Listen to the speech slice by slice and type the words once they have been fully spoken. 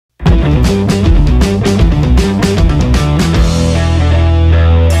It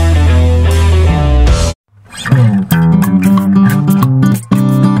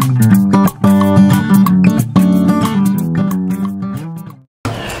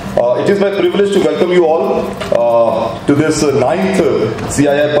is my privilege to welcome you all to this 9th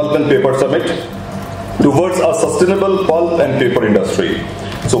CII Pulp and Paper Summit towards a sustainable pulp and paper industry.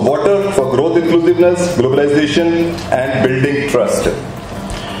 So water for growth, inclusiveness, globalization and building trust.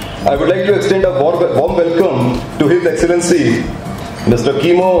 I would like to extend a warm welcome to His Excellency Mr.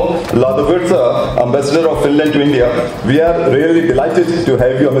 Kimmo Ladovirta, Ambassador of Finland to India. We are really delighted to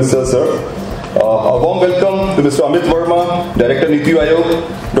have you, Mr. Sir. A warm welcome to Mr. Amit Verma, Director Niti Aayog,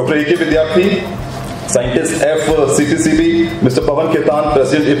 Dr. A.K. Vidyarthi, Scientist F. CPCB, Mr. Pawan Agarwal,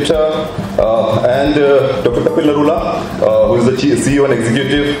 President IPTA, and Dr. Kapil Narula, who is the CEO and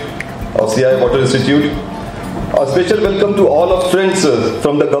Executive of CII Water Institute. A special welcome to all our friends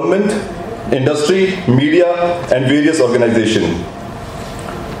from the government, industry, media, and various organizations.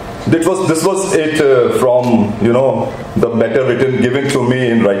 This was it from, the matter written, given to me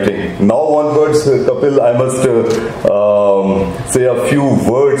in writing. Now onwards, Kapil, I must say a few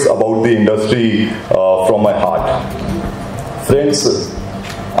words about the industry from my heart. Friends,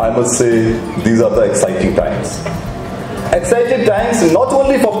 I must say these are the exciting times. Exciting times not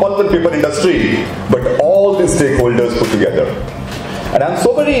only for pulp and paper industry, but all the stakeholders put together. And I'm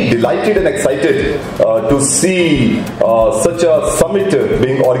so very delighted and excited to see such a summit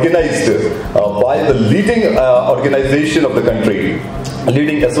being organized by the leading organization of the country,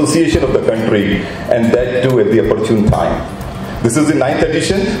 leading association of the country, and that too at the opportune time. This is the 9th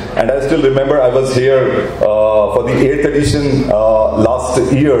edition, and I still remember I was here for the 8th edition last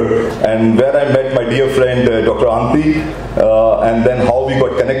year, and where I met my dear friend Dr. Anti, and then how we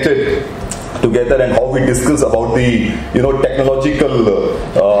got connected together and how we discuss about the technological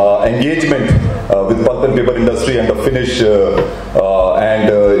engagement with pulp and paper industry and the Finnish and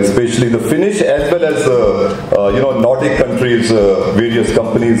especially the Finnish as well as Nordic countries, various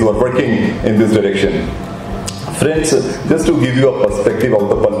companies who are working in this direction. Friends, just to give you a perspective of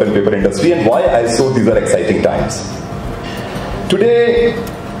the pulp and paper industry and why I saw these are exciting times. Today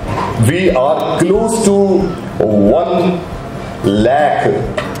we are close to 1 lakh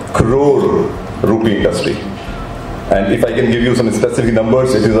crore rupee industry, and if I can give you some specific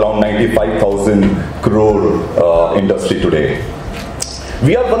numbers, it is around 95,000 crore industry today.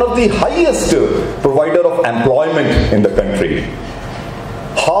 We are one of the highest provider of employment in the country.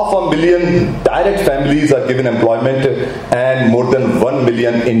 500,000 direct families are given employment and more than 1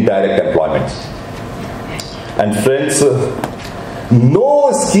 million indirect employments. And friends,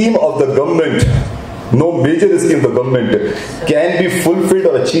 no scheme of the government, no major scheme of the government can be fulfilled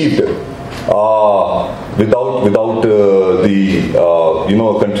or achieved without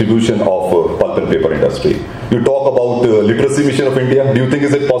the contribution of pulp and paper industry. You talk about literacy mission of India. Do you think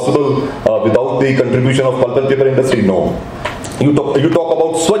is it possible without the contribution of pulp and paper industry? No. You talk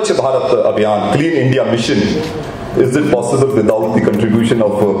about Swachh Bharat Abhiyan, Clean India mission. Is it possible without the contribution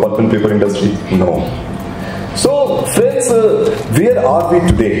of pulp and paper industry? No. So friends, where are we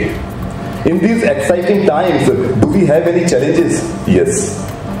today? In these exciting times, do we have any challenges? Yes.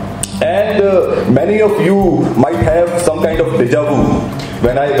 And many of you might have some kind of deja vu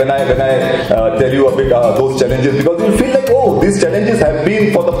when I tell you a bit those challenges, because you feel like, oh, these challenges have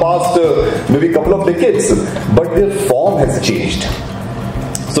been for the past maybe couple of decades, but their form has changed.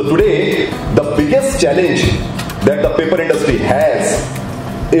 So today, the biggest challenge that the paper industry has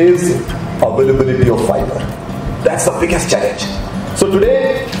is availability of fiber. That's the biggest challenge. So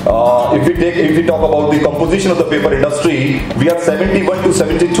today, if we talk about the composition of the paper industry, we are 71 to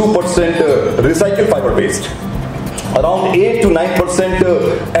 72% recycled fiber based, around 8 to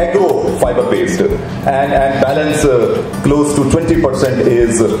 9% agro fiber based, and balance close to 20%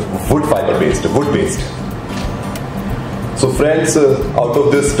 is wood fiber based, wood based. So friends, out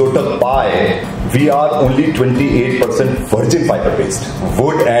of this total pie, we are only 28% virgin fiber based,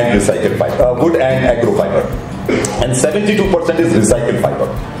 wood and recycled fiber, wood and agro fiber, and 72% is recycled fiber.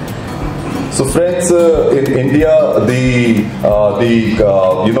 So friends, in India, the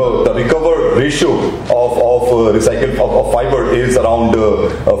recover ratio of recycled of fiber is around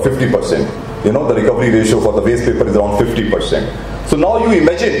 50%. The recovery ratio for the waste paper is around 50%. So now you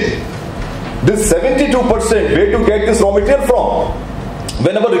imagine this 72%, where to get this raw material from?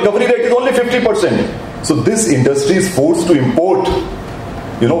 When our recovery rate is only 50%. So this industry is forced to import,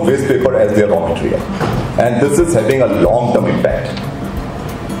 waste paper as their raw material. And this is having a long-term impact.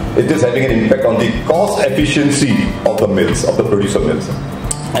 It is having an impact on the cost efficiency of the mills, of the producer mills.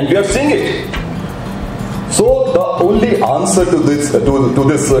 And we are seeing it. So the only answer to this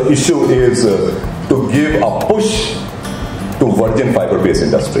issue is to give a push to virgin fiber-based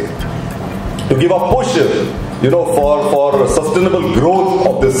industry, to give a push, for sustainable growth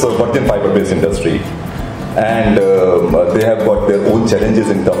of this virgin fiber-based industry. And they have got their own challenges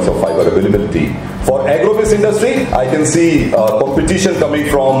in terms of fiber availability. For agro-based industry, I can see competition coming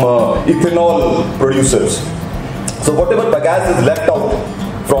from ethanol producers. So whatever bagasse is left out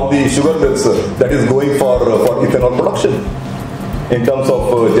from the sugar mills, that is going for ethanol production in terms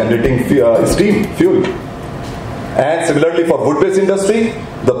of generating steam, fuel. And similarly for wood-based industry,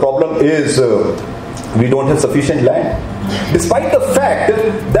 the problem is we don't have sufficient land. Despite the fact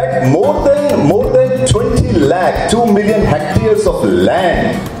that more than 20 lakh, 2 million hectares of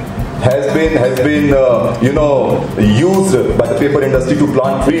land has been used by the paper industry to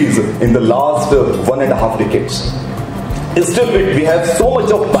plant trees in the last 1.5 decades. Still we have so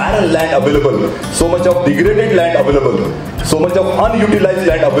much of barren land available, so much of degraded land available, so much of unutilized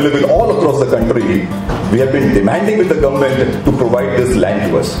land available all across the country. We have been demanding with the government to provide this land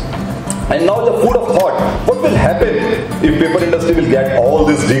to us. And now the food of thought, what will happen if paper industry will get all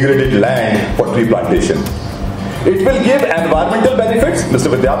this degraded land for tree plantation? It will give environmental benefits. Mr.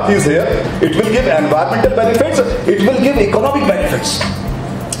 Vidyapti is here. It will give environmental benefits. It will give economic benefits.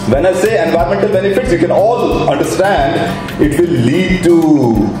 When I say environmental benefits, you can all understand it will lead to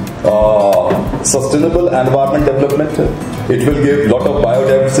sustainable environment development. It will give lot of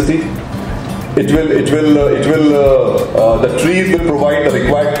biodiversity. The trees will provide the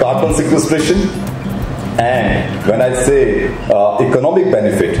required carbon sequestration. And when I say economic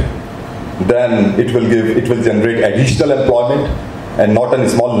benefit, then it will generate additional employment, and not in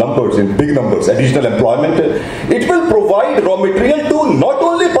small numbers, in big numbers, additional employment. It will provide raw material to not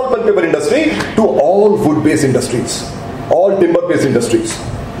only pulp and paper industry, to all wood-based industries, all timber-based industries.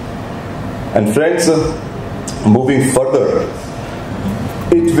 And friends, moving further,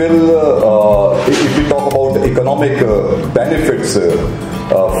 it will, if we talk about the economic benefits,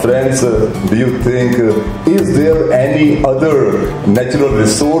 friends, do you think, is there any other natural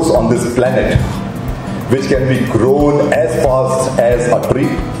resource on this planet which can be grown as fast as a tree?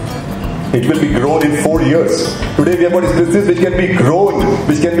 It will be grown in 4 years. Today we have got species which can be grown,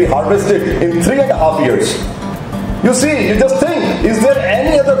 which can be harvested in 3.5 years. You see, you just think, is there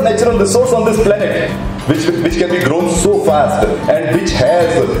any other natural resource on this planet which can be grown so fast and which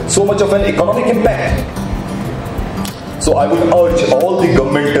has so much of an economic impact? So I would urge all the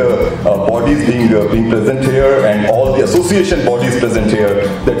government bodies being present here and all the association bodies present here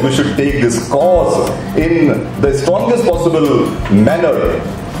that we should take this cause in the strongest possible manner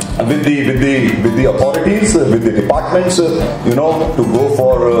with the authorities, with the departments, to go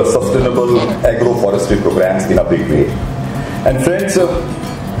for sustainable agroforestry programs in a big way. And friends,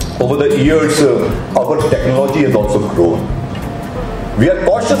 over the years, our technology has also grown. We are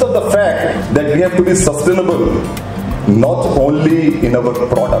cautious of the fact that we have to be sustainable, not only in our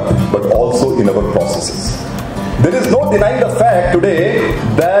product, but also in our processes. There is no denying the fact today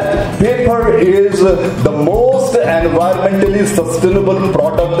that paper is the most environmentally sustainable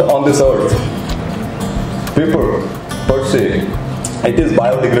product on this earth. Paper, per se, it is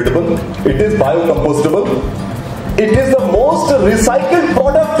biodegradable, it is biocompostable, it is the most recycled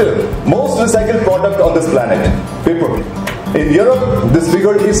product on this planet. Paper. In Europe, this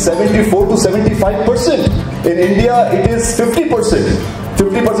figure is 74 to 75%. In India, it is 50%.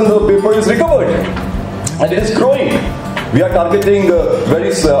 50% of the paper is recovered. And it is growing. We are targeting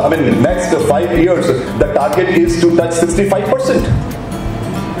next 5 years, the target is to touch 65%.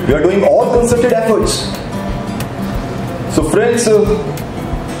 We are doing all concerted efforts. So friends,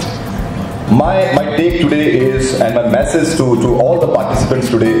 my take today is, and my message to all the participants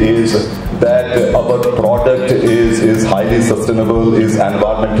today is that our product is highly sustainable, is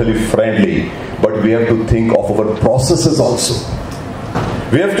environmentally friendly, but we have to think of our processes also.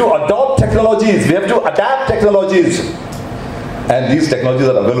 We have to adopt technologies, we have to adapt technologies, and these technologies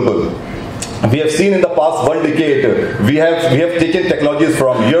are available. We have seen in the past 1 decade, we have taken technologies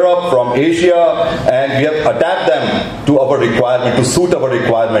from Europe, from Asia, and we have adapted them to our requirement, to suit our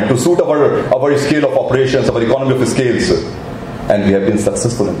requirement, to suit our scale of operations, our economy of scales, and we have been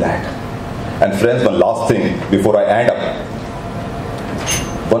successful in that. And friends, one last thing before I end up.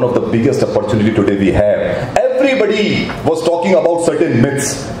 One of the biggest opportunity today we have. Everybody was talking about certain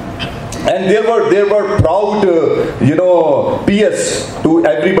myths, and there were proud, PS to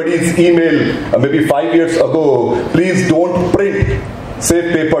everybody's email maybe 5 years ago. Please don't print.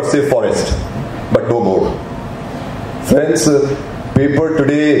 Save paper, save forest, but no more. Friends, paper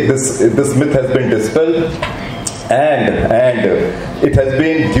today, this myth has been dispelled, and it has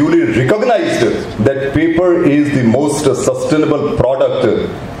been duly recognized that paper is the most sustainable product,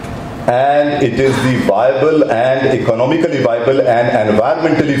 and it is the viable and economically viable and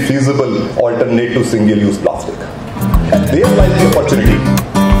environmentally feasible alternate to single-use plastic. And there lies the opportunity.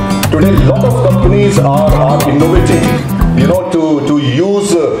 Today, a lot of companies are innovating, to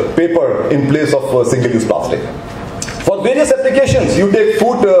use paper in place of single-use plastic. For various applications, you take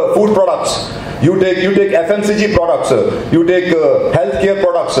food products, you take FMCG products, you take healthcare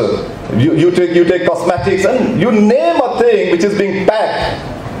products, you take cosmetics, and you name a thing which is being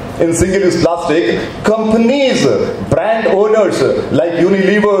packed in single-use plastic. Companies, brand owners like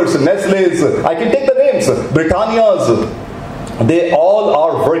Unilever's, Nestle's, I can take the names, Britannia's, they all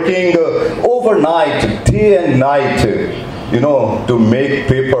are working overnight, day and night, to make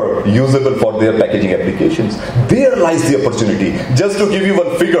paper usable for their packaging applications. There lies the opportunity. Just to give you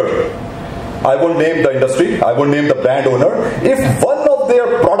one figure, I won't name the industry, I won't name the brand owner. If one of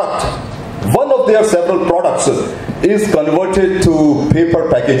their several products is converted to paper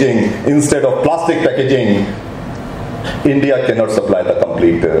packaging instead of plastic packaging, India cannot supply the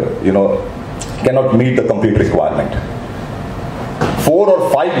complete, cannot meet the complete requirement. 4 or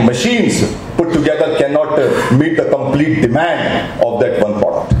 5 machines put together cannot meet the complete demand of that one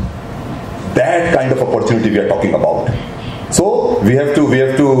product. That kind of opportunity we are talking about. So we have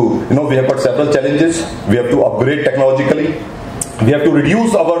got several challenges. We have to upgrade technologically. We have to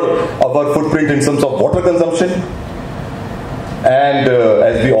reduce our footprint in terms of water consumption. And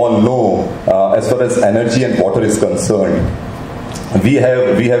as we all know, as far as energy and water is concerned, we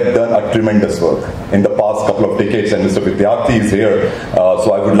have done a tremendous work in the past couple of decades, and Mr. Vidyarthi is here,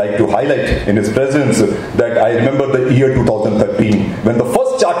 so I would like to highlight in his presence that I remember the year 2013 when the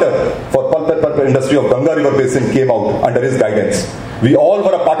first charter for Pulp and Paper Industry of Ganga River Basin came out under his guidance. We all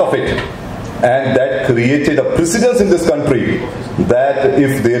were a part of it, and that created a precedence in this country that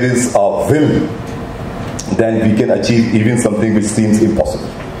if there is a will, then we can achieve even something which seems impossible.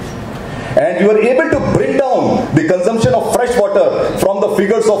 And we were able to bring down the consumption of fresh water from the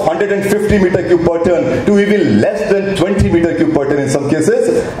figures of 150 meter cube per ton to even less than 20 meter cube per ton in some cases,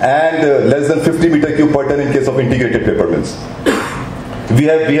 and less than 50 meter cube per ton in case of integrated paper mills. We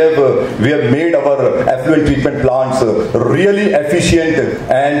have made our effluent treatment plants really efficient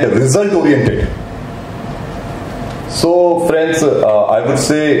and result oriented. So friends, I would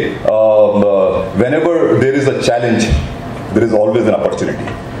say whenever there is a challenge, there is always an opportunity.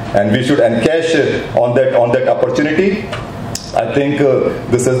 And we should encash on that opportunity. I think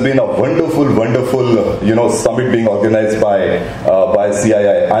this has been a wonderful, summit being organized by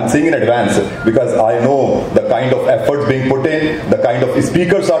CII. I'm saying in advance because I know the kind of efforts being put in, the kind of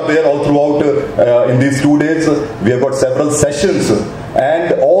speakers are there all throughout in these 2 days. We have got several sessions,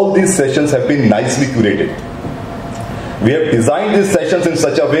 and all these sessions have been nicely curated. We have designed these sessions in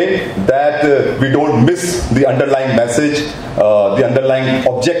such a way that we don't miss the underlying message, the underlying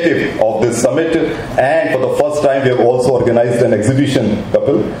objective of this summit. And for the first time, we have also organized an exhibition,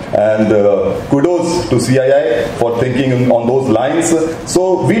 Kapil. And kudos to CII for thinking on those lines.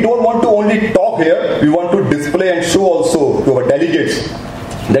 So we don't want to only talk here. We want to display and show also to our delegates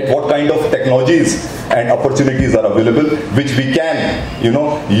that what kind of technologies and opportunities are available, which we can,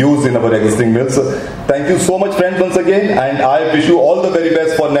 use in our existing mills. Thank you so much, friends, once again, and I wish you all the very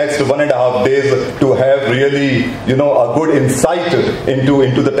best for next 1.5 days to have really, a good insight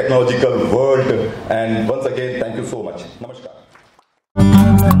into the technological world. And once again, thank you so much. Namaskar.